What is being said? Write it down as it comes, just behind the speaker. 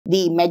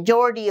The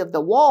majority of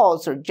the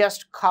walls are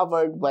just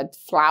covered with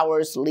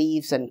flowers,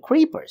 leaves, and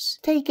creepers.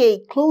 Take a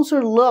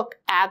closer look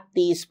at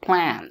these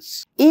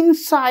plants.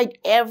 Inside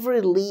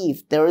every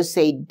leaf, there is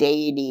a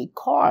deity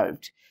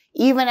carved.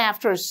 Even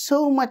after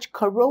so much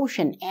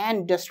corrosion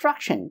and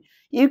destruction,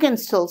 you can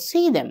still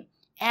see them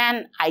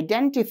and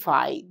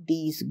identify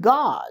these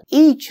gods.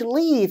 Each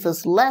leaf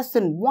is less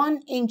than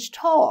 1 inch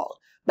tall,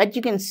 but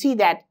you can see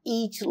that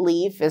each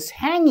leaf is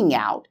hanging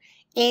out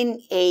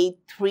in a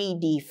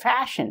 3D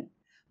fashion.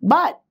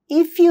 But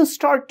if you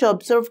start to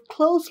observe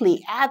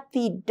closely at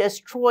the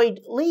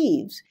destroyed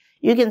leaves,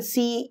 you can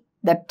see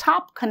the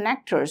top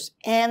connectors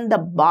and the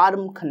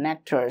bottom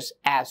connectors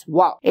as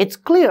well. It's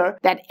clear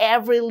that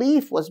every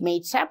leaf was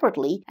made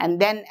separately and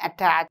then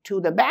attached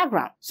to the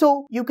background.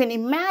 So you can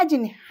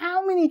imagine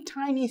how many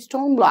tiny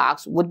stone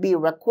blocks would be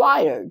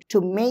required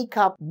to make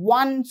up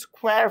 1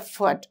 square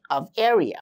foot of area.